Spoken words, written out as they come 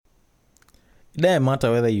It doesn't matter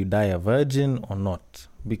whether you die a virgin or not,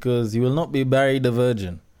 because you will not be buried a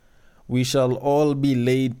virgin. We shall all be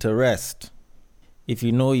laid to rest. If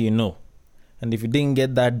you know, you know. And if you didn't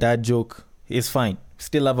get that dad joke, it's fine.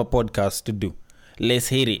 Still have a podcast to do. Let's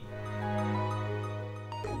hit it.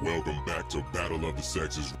 Welcome back to Battle of the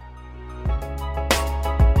Sexes.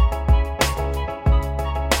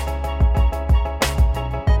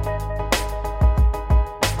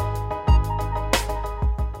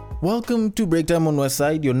 Welcome to Breaktime on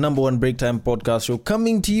Westside, your number one Breaktime podcast show,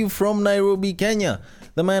 coming to you from Nairobi, Kenya.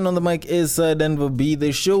 The man on the mic is Denver B.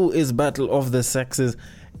 The show is Battle of the Sexes,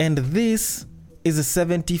 and this is the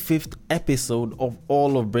 75th episode of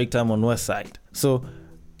all of Breaktime on Westside. So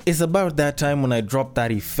it's about that time when I drop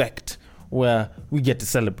that effect where we get to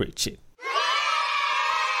celebrate shit.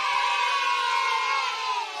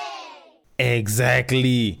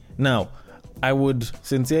 Exactly. Now, I would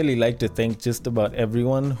sincerely like to thank just about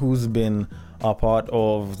everyone who's been a part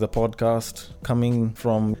of the podcast, coming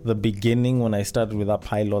from the beginning when I started with that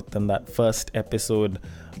pilot and that first episode,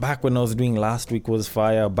 back when I was doing Last Week Was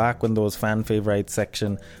Fire, back when there was fan favorite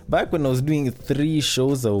section, back when I was doing 3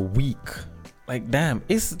 shows a week. Like, damn,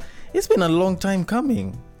 it's been a long time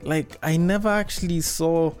coming. Like, I never actually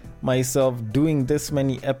saw myself doing this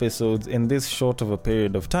many episodes in this short of a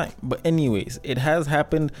period of time. But anyways, it has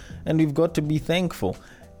happened and we've got to be thankful.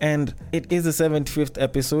 And it is the 75th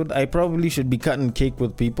episode. I probably should be cutting cake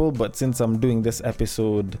with people, but since I'm doing this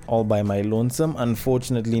episode all by my lonesome,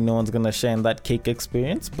 unfortunately no one's gonna share in that cake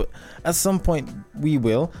experience. But at some point we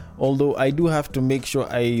will. Although I do have to make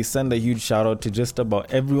sure I send a huge shout out to just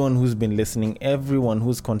about everyone who's been listening, everyone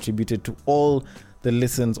who's contributed to all the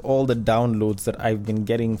listens, all the downloads that I've been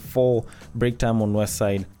getting for Breaktime on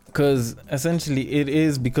Westside, because essentially it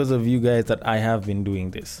is because of you guys that I have been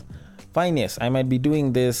doing this. Fine, yes, I might be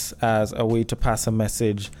doing this as a way to pass a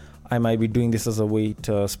message. I might be doing this as a way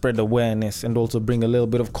to spread awareness and also bring a little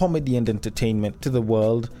bit of comedy and entertainment to the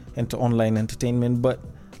world and to online entertainment. But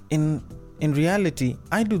in reality,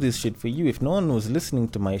 I do this shit for you. If no one was listening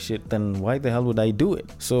to my shit, then why the hell would I do it?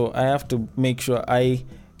 So I have to make sure I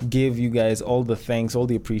give you guys all the thanks, all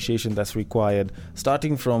the appreciation that's required,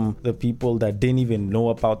 starting from the people that didn't even know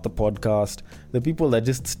about the podcast, the people that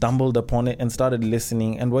just stumbled upon it and started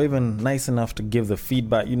listening and were even nice enough to give the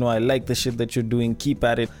feedback. You know, I like the shit that you're doing, keep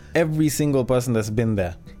at it. Every single person that's been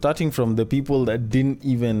there, starting from the people that didn't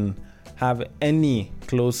even have any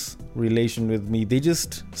close relation with me, they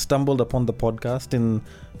just stumbled upon the podcast in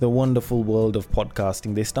the wonderful world of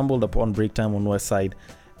podcasting. They stumbled upon Breaktime on Westside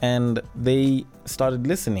and they started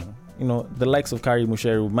listening. You know, the likes of Kari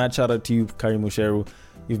Musheru. Mad shout out to you, Kari Musheru.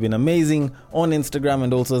 You've been amazing on Instagram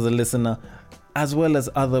and also as a listener, as well as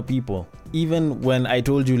other people. Even when I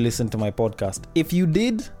told you listen to my podcast, if you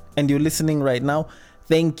did and you're listening right now,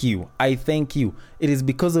 thank you. I thank you. It is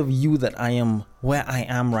because of you that I am where I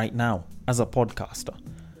am right now as a podcaster,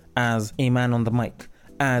 as a man on the mic,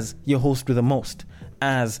 as your host with the most,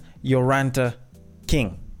 as your ranter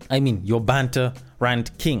king. I mean, your banter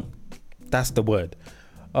rant king. That's the word.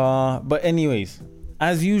 But anyways,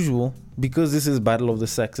 as usual, because this is Battle of the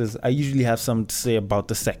Sexes, I usually have something to say about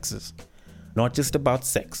the sexes. Not just about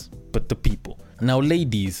sex, but the people. Now,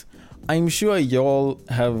 ladies, I'm sure y'all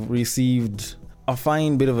have received a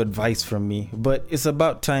fine bit of advice from me, but it's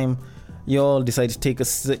about time y'all decide to take a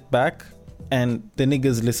sit back and the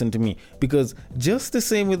niggas listen to me. Because just the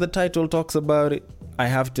same way the title talks about it, I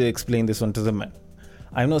have to explain this one to the men.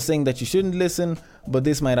 I'm not saying that you shouldn't listen, but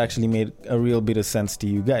this might actually make a real bit of sense to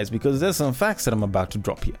you guys because there's some facts that I'm about to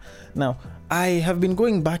drop here. Now, I have been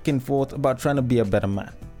going back and forth about trying to be a better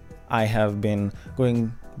man. I have been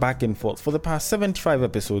going back and forth for the past 75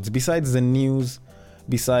 episodes. Besides the news,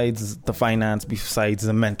 besides the finance, besides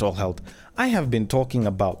the mental health, I have been talking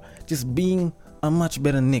about just being a much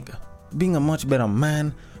better nigga, being a much better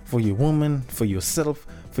man for your woman, for yourself,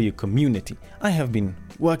 for your community. I have been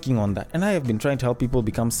working on that and I have been trying to help people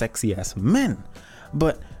become sexy as men.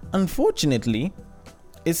 But unfortunately,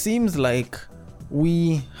 it seems like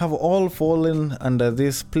we have all fallen under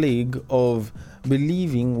this plague of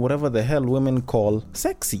believing whatever the hell women call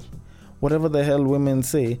sexy. Whatever the hell women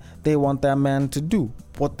say they want that man to do,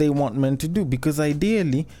 what they want men to do. Because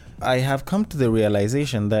ideally, I have come to the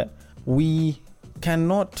realization that we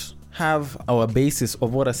cannot have our basis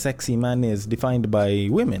of what a sexy man is defined by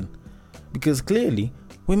women. Because clearly,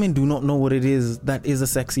 women do not know what it is that is a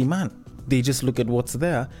sexy man. They just look at what's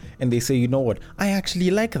there and they say, you know what, I actually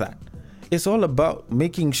like that. It's all about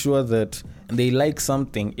making sure that they like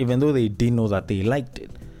something even though they didn't know that they liked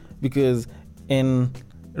it. Because in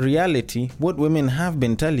reality, what women have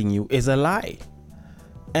been telling you is a lie.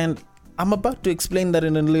 And I'm about to explain that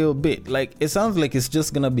in a little bit. Like, it sounds like it's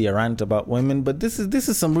just gonna be a rant about women, but this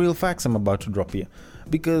is some real facts I'm about to drop here.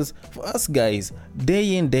 Because for us guys,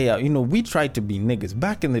 day in, day out, we tried to be niggas.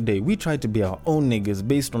 Back in the day, we tried to be our own niggas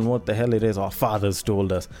based on what the hell it is our fathers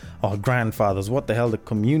told us, our grandfathers, what the hell the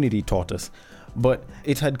community taught us. But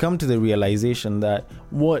it had come to the realization that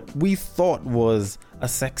what we thought was a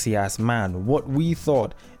sexy ass man, what we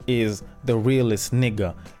thought is the realest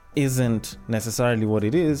nigga, isn't necessarily what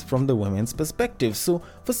it is from the women's perspective. So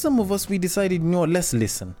for some of us, we decided, let's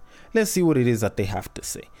listen. Let's see what it is that they have to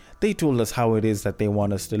say. They told us how it is that they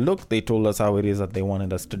want us to look. They told us how it is that they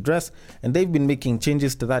wanted us to dress. And they've been making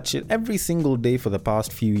changes to that shit every single day for the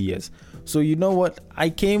past few years. So you know what? I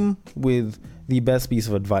came with the best piece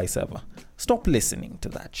of advice ever. Stop listening to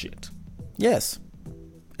that shit. Yes.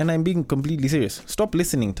 And I'm being completely serious. Stop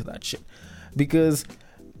listening to that shit. Because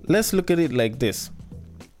let's look at it like this.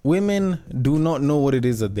 Women do not know what it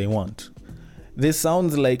is that they want. This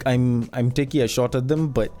sounds like I'm taking a shot at them,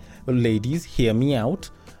 but ladies, hear me out.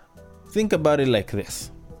 Think about it like this.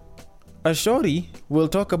 A shorty will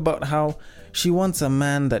talk about how she wants a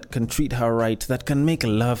man that can treat her right, that can make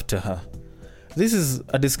love to her. This is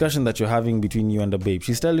a discussion that you're having between you and the babe.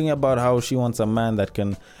 She's telling you about how she wants a man that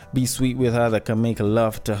can be sweet with her, that can make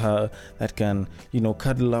love to her, that can,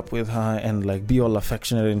 cuddle up with her and like be all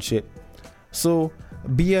affectionate and shit. So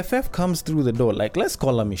BFF comes through the door. Like, let's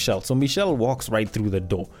call her Michelle. So Michelle walks right through the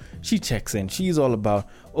door. She checks in. She's all about,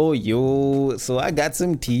 oh, yo, so I got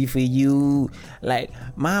some tea for you. Like,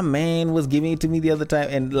 my man was giving it to me the other time.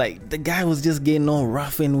 And like, the guy was just getting all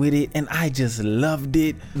roughing with it. And I just loved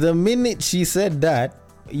it. The minute she said that,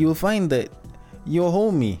 you'll find that your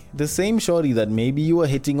homie, the same shorty that maybe you were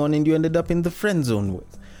hitting on and you ended up in the friend zone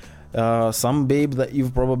with, some babe that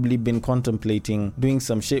you've probably been contemplating doing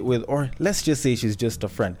some shit with, or let's just say she's just a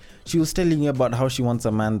friend. She was telling you about how she wants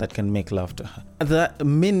a man that can make love to her. The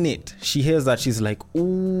minute she hears that, she's like,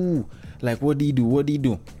 ooh, like, what do you do? What do you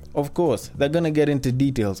do? Of course, they're gonna get into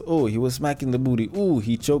details. Oh, he was smacking the booty. Ooh,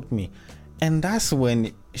 he choked me. And that's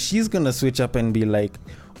when she's gonna switch up and be like,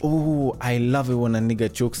 oh, I love it when a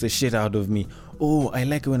nigga chokes the shit out of me. Oh, I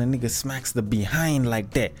like it when a nigga smacks the behind like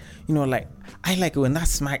that. Like, I like it when that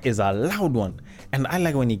smack is a loud one. And I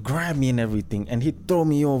like when he grabbed me and everything and he throw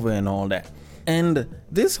me over and all that. And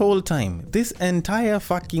this whole time, this entire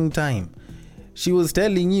fucking time, she was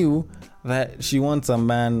telling you that she wants a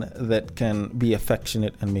man that can be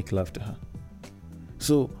affectionate and make love to her.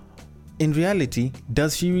 So, in reality,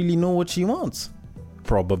 does she really know what she wants?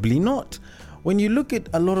 Probably not. When you look at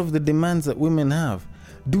a lot of the demands that women have,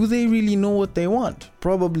 do they really know what they want?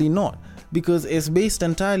 Probably not, because it's based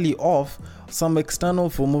entirely off some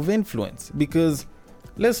external form of influence. Because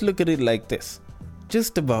let's look at it like this.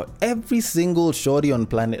 Just about every single shorty on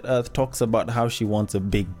planet Earth talks about how she wants a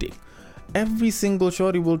big dick. Every single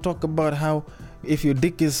shorty will talk about how if your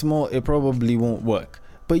dick is small, it probably won't work.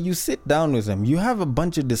 But you sit down with them, you have a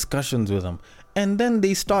bunch of discussions with them, and then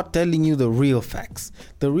they start telling you the real facts.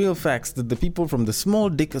 The real facts that the people from the Small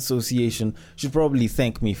Dick Association should probably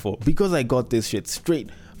thank me for, because I got this shit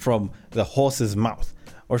straight from the horse's mouth.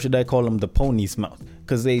 Or should I call them the pony's mouth?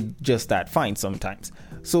 Because they just that fine sometimes.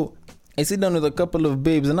 So I sit down with a couple of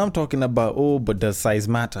babes and I'm talking about, oh, but does size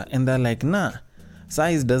matter? And they're like, nah,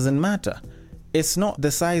 size doesn't matter. It's not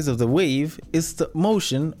the size of the wave, it's the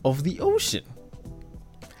motion of the ocean.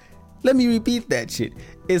 Let me repeat that shit.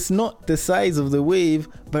 It's not the size of the wave,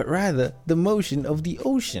 but rather the motion of the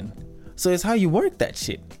ocean. So it's how you work that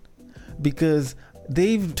shit. Because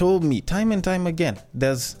they've told me time and time again,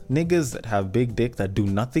 there's niggas that have big dick that do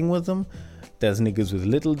nothing with them. There's niggas with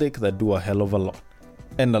little dick that do a hell of a lot.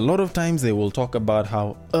 And a lot of times they will talk about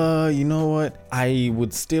how, you know what, I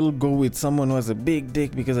would still go with someone who has a big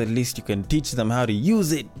dick because at least you can teach them how to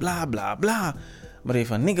use it, blah, blah, blah. But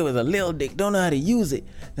if a nigga with a little dick don't know how to use it,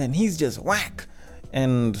 then he's just whack.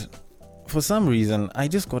 And for some reason, I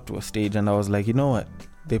just got to a stage and I was like, you know what?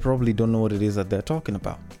 They probably don't know what it is that they're talking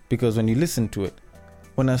about. Because when you listen to it,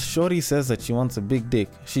 when a shorty says that she wants a big dick,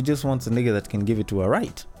 she just wants a nigga that can give it to her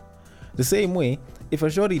right. The same way, if a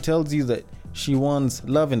shorty tells you that she wants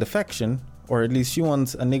love and affection, or at least she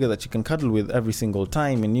wants a nigga that she can cuddle with every single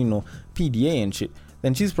time and, PDA and shit,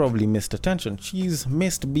 then she's probably missed attention. She's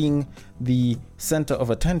missed being the center of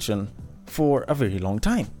attention for a very long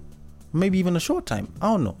time. Maybe even a short time. I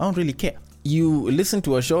don't know. I don't really care. You listen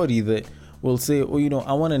to a shorty that will say, oh,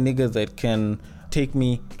 I want a nigga that can take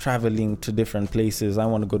me traveling to different places. I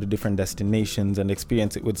want to go to different destinations and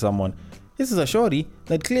experience it with someone. This is a shorty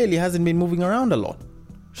that clearly hasn't been moving around a lot.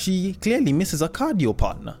 She clearly misses a cardio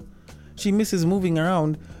partner. She misses moving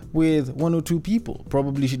around with one or two people.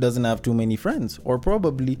 Probably she doesn't have too many friends, or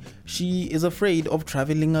probably she is afraid of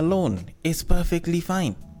traveling alone. It's perfectly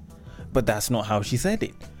fine. But that's not how she said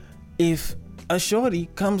it. If a shorty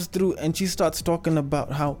comes through and she starts talking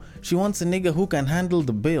about how she wants a nigga who can handle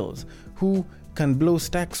the bills, who can blow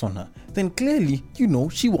stacks on her, then clearly you know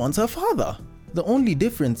she wants her father. The only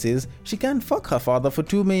difference is she can't fuck her father for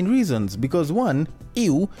two main reasons. Because one,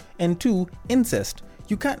 ew, and two, incest.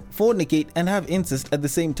 You can't fornicate and have incest at the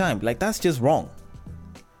same time. Like, that's just wrong.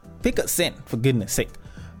 Pick a sin, for goodness sake.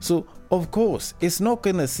 So, of course, it's not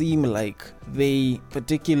gonna seem like they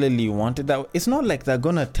particularly wanted that. It's not like they're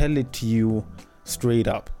gonna tell it to you straight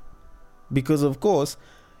up. Because, of course,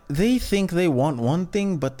 they think they want one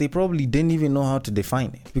thing, but they probably didn't even know how to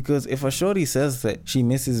define it. Because if a shorty says that she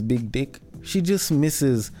misses big dick, she just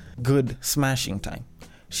misses good smashing time.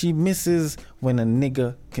 She misses when a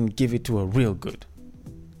nigga can give it to her real good.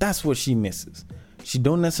 That's what she misses. She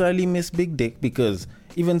don't necessarily miss big dick, because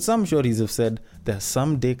even some shorties have said there's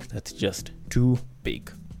some dick that's just too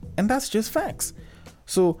big. And that's just facts.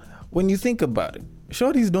 So when you think about it,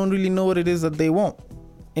 shorties don't really know what it is that they want.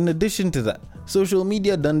 In addition to that, social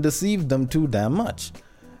media done deceived them too damn much.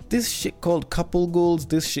 This shit called couple goals,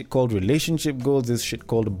 this shit called relationship goals, this shit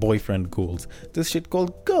called boyfriend goals, this shit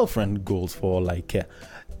called girlfriend goals, for all I care.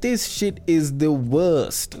 This shit is the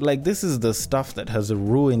worst. Like, this is the stuff that has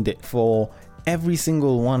ruined it for every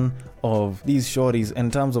single one of these shorties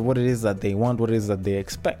in terms of what it is that they want, what it is that they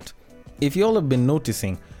expect. If y'all have been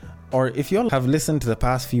noticing, or if y'all have listened to the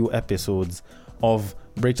past few episodes of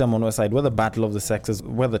Breaktime on Westside, whether Battle of the Sexes,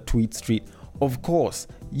 whether Tweet Street, of course,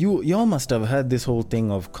 y'all must have heard this whole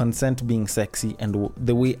thing of consent being sexy, and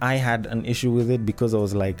the way I had an issue with it, because I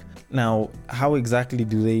was like, now, how exactly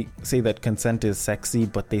do they say that consent is sexy,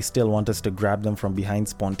 but they still want us to grab them from behind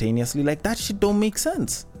spontaneously? Like, that shit don't make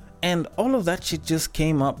sense. And all of that shit just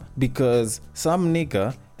came up because some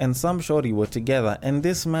nigga and some shorty were together, and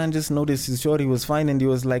this man just noticed his shorty was fine, and he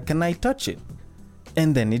was like, can I touch it?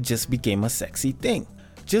 And then it just became a sexy thing.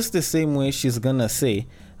 Just the same way she's gonna say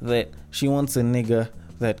that she wants a nigga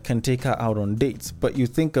that can take her out on dates. But you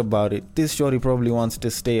think about it, this shorty probably wants to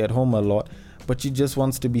stay at home a lot, but she just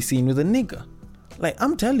wants to be seen with a nigga. Like,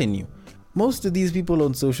 I'm telling you, most of these people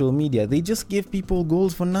on social media, they just give people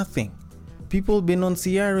goals for nothing. People been on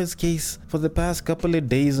Ciara's case for the past couple of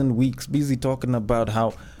days and weeks, busy talking about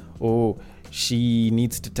how, oh, she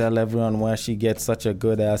needs to tell everyone where she gets such a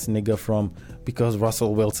good ass nigga from because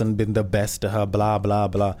Russell Wilson been the best to her, blah blah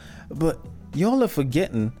blah. But y'all are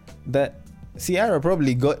forgetting that Ciara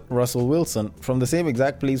probably got Russell Wilson from the same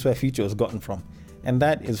exact place where Future was gotten from, and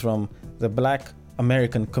that is from the Black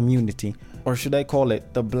American community, or should I call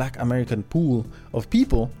it the Black American pool of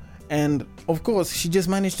people. And of course, she just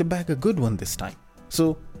managed to bag a good one this time.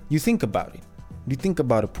 So you think about it. You think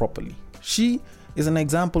about it properly. She is an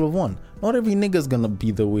example of one. Not every nigga's gonna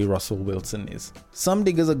be the way Russell Wilson is. Some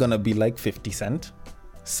niggas are gonna be like 50 Cent.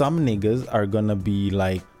 Some niggas are gonna be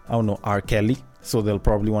like, I don't know, R. Kelly. So they'll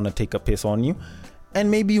probably want to take a piss on you. And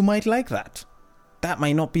maybe you might like that. That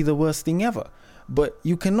might not be the worst thing ever. But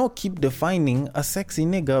you cannot keep defining a sexy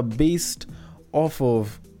nigga based off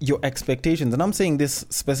of your expectations. And I'm saying this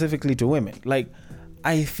specifically to women. Like,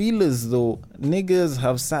 I feel as though niggas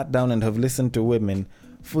have sat down and have listened to women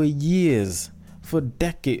for years, for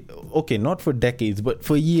decades. Okay, not for decades, but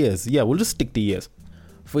for years. Yeah, we'll just stick to years.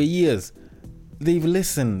 For years, they've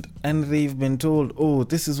listened and they've been told, oh,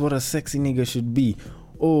 this is what a sexy nigga should be.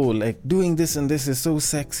 Oh, like doing this and this is so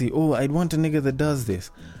sexy. Oh, I'd want a nigga that does this.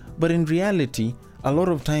 But in reality, a lot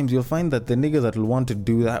of times you'll find that the nigga that will want to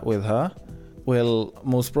do that with her will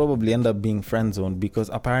most probably end up being friend zoned,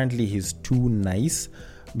 because apparently he's too nice,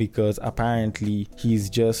 because apparently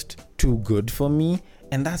he's just too good for me.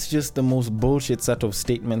 And that's just the most bullshit set of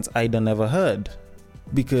statements I'd never heard.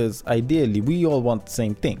 Because ideally, we all want the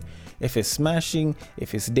same thing. If it's smashing,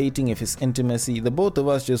 if it's dating, if it's intimacy, the both of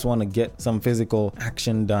us just want to get some physical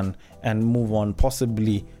action done and move on,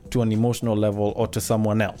 possibly to an emotional level or to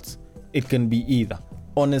someone else. It can be either.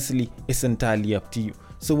 Honestly, it's entirely up to you.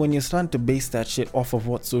 So when you're starting to base that shit off of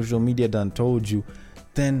what social media done told you,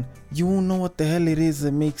 then you won't know what the hell it is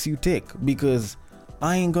that makes you tick. Because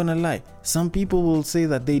I ain't gonna lie, some people will say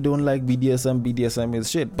that they don't like BDSM is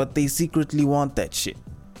shit, but they secretly want that shit.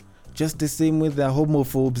 Just the same way there are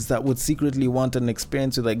homophobes that would secretly want an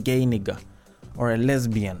experience with a gay nigga, or a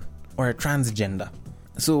lesbian, or a transgender.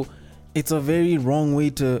 So it's a very wrong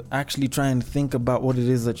way to actually try and think about what it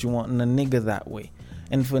is that you want in a nigga that way.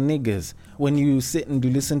 And for niggas, when you sit and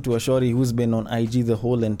you listen to a shorty who's been on IG the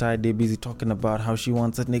whole entire day busy talking about how she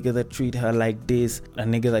wants a nigga that treat her like this, a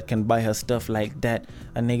nigga that can buy her stuff like that,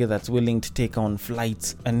 a nigga that's willing to take on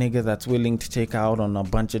flights, a nigga that's willing to take her out on a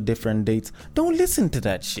bunch of different dates, don't listen to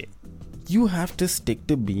that shit. You have to stick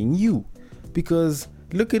to being you. Because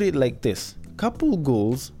look at it like this. Couple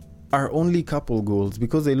goals are only couple goals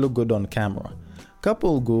because they look good on camera.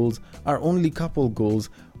 Couple goals are only couple goals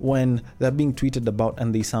when they're being tweeted about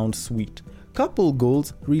and they sound sweet. Couple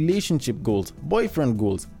goals, relationship goals, boyfriend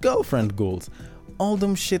goals, girlfriend goals, all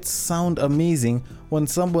them shits sound amazing when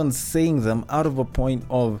someone's saying them out of a point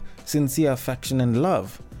of sincere affection and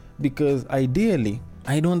love. Because ideally,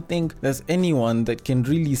 I don't think there's anyone that can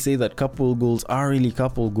really say that couple goals are really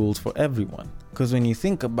couple goals for everyone. Because when you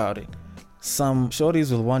think about it, some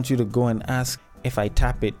shorties will want you to go and ask, if I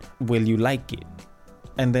tap it, will you like it?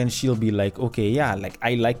 And then she'll be like, okay, yeah, like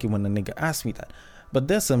I like it when a nigga asks me that. But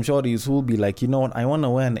there's some shorties who'll be like, you know what, I want to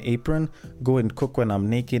wear an apron, go and cook when I'm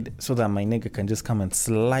naked so that my nigga can just come and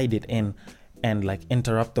slide it in and like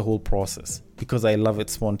interrupt the whole process because I love it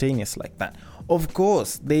spontaneous like that. Of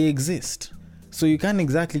course, they exist. So you can't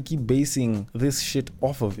exactly keep basing this shit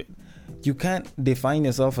off of it. You can't define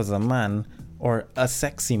yourself as a man or a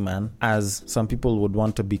sexy man, as some people would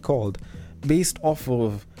want to be called, based off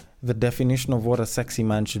of the definition of what a sexy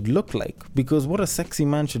man should look like. Because what a sexy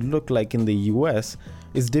man should look like in the US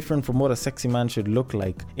is different from what a sexy man should look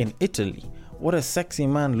like in Italy. What a sexy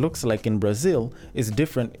man looks like in Brazil is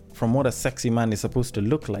different from what a sexy man is supposed to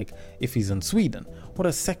look like if he's in Sweden. What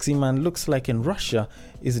a sexy man looks like in Russia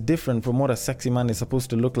is different from what a sexy man is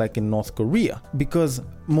supposed to look like in North Korea. Because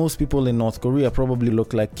most people in North Korea probably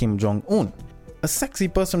look like Kim Jong-un. A sexy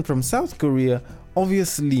person from South Korea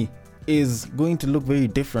obviously is going to look very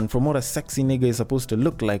different from what a sexy nigga is supposed to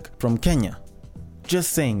look like from Kenya.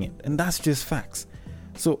 Just saying it, and that's just facts.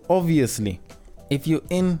 So obviously, if you're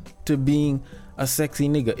into being a sexy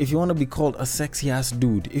nigga, if you want to be called a sexy ass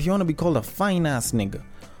dude, if you want to be called a fine ass nigga,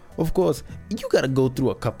 of course, you gotta go through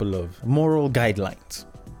a couple of moral guidelines,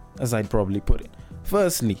 as I'd probably put it.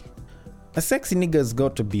 Firstly, a sexy nigga has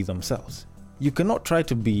got to be themselves. You cannot try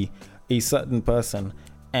to be a certain person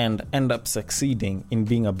and end up succeeding in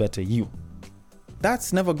being a better you.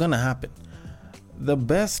 That's never gonna happen. The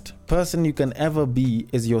best person you can ever be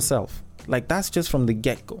is yourself. Like, that's just from the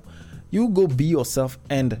get-go. You go be yourself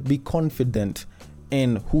and be confident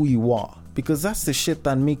in who you are, because that's the shit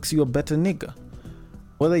that makes you a better nigga.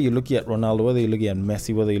 Whether you're looking at Ronaldo, whether you're looking at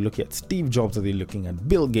Messi, whether you're looking at Steve Jobs, whether you're looking at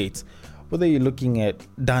Bill Gates, whether you're looking at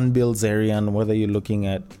Dan Bilzerian, whether you're looking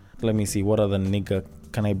at, let me see, what other nigga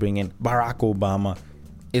can I bring in? Barack Obama.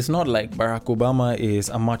 It's not like Barack Obama is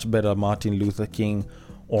a much better Martin Luther King,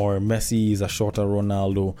 or Messi is a shorter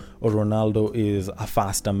Ronaldo, or Ronaldo is a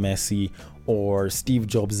faster Messi, or Steve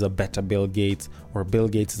Jobs is a better Bill Gates, or Bill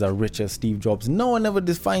Gates is a richer Steve Jobs. No one ever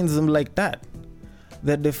defines them like that.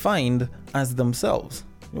 They're defined as themselves.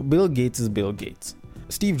 Bill Gates is Bill Gates.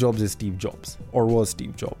 Steve Jobs is Steve Jobs, or was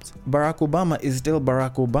Steve Jobs. Barack Obama is still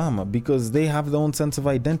Barack Obama because they have their own sense of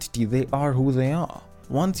identity. They are who they are.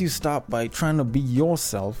 Once you start by trying to be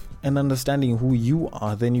yourself and understanding who you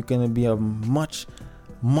are, then you can be a much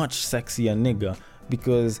sexier nigga,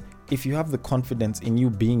 because if you have the confidence in you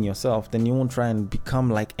being yourself, then you won't try and become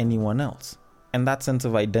like anyone else. And that sense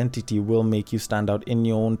of identity will make you stand out in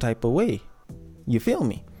your own type of way. You feel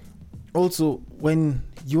me? Also, when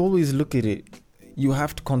you always look at it, you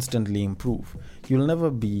have to constantly improve. You'll never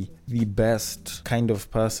be the best kind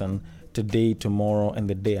of person today, tomorrow, and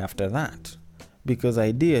the day after that. Because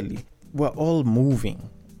ideally, we're all moving,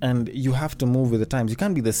 and you have to move with the times. You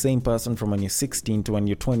can't be the same person from when you're 16 to when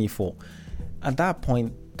you're 24. At that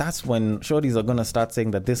point, that's when shorties are gonna start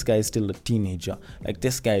saying that this guy is still a teenager, like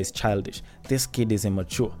this guy is childish, this kid is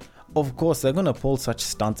immature. Of course, they're gonna pull such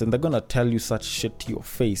stunts and they're gonna tell you such shit to your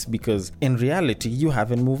face, because in reality, you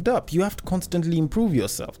haven't moved up. You have to constantly improve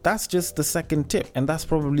yourself. That's just the second tip, and that's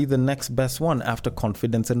probably the next best one after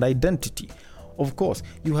confidence and identity. Of course,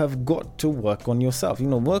 you have got to work on yourself,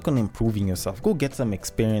 work on improving yourself. Go get some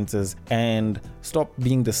experiences and stop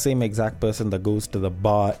being the same exact person that goes to the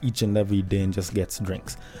bar each and every day and just gets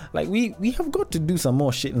drinks. Like, we have got to do some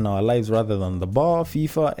more shit in our lives rather than the bar,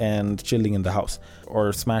 FIFA, and chilling in the house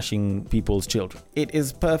or smashing people's children. It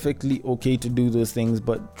is perfectly okay to do those things,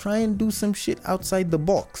 but try and do some shit outside the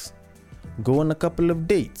box. Go on a couple of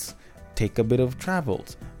dates, take a bit of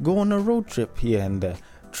travels, go on a road trip here and there.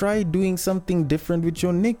 Try doing something different with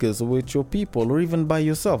your niggas or with your people, or even by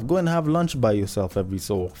yourself. Go and have lunch by yourself every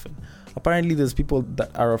so often. Apparently there's people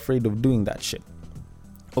that are afraid of doing that shit.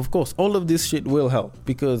 Of course, all of this shit will help,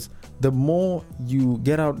 because the more you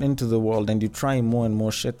get out into the world and you try more and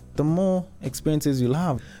more shit, the more experiences you'll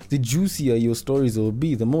have. The juicier your stories will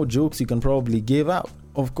be, the more jokes you can probably give out.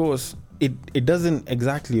 Of course, it doesn't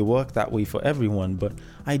exactly work that way for everyone, but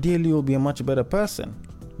ideally you'll be a much better person.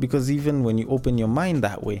 Because even when you open your mind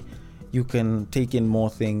that way, you can take in more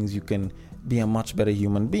things, you can be a much better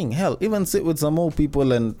human being. Hell, even sit with some old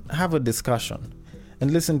people and have a discussion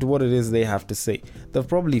and listen to what it is they have to say. They've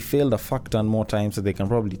probably failed a fuck ton more times, so they can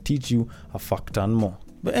probably teach you a fuck ton more.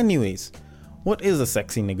 But anyways, what is a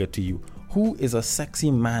sexy nigga to you? Who is a sexy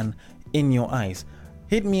man in your eyes?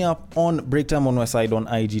 Hit me up on Breaktime on Westside on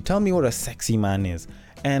IG. Tell me what a sexy man is.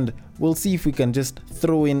 And we'll see if we can just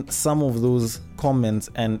throw in some of those comments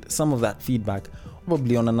and some of that feedback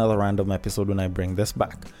probably on another random episode when I bring this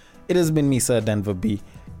back. It has been me, Sir Denver B.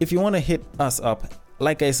 If you want to hit us up,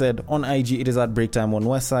 like I said, on IG it is at Breaktime on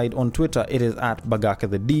Westside. On Twitter it is at Bagaka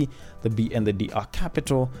the D. The B and the D are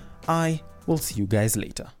capital. I will see you guys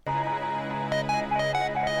later.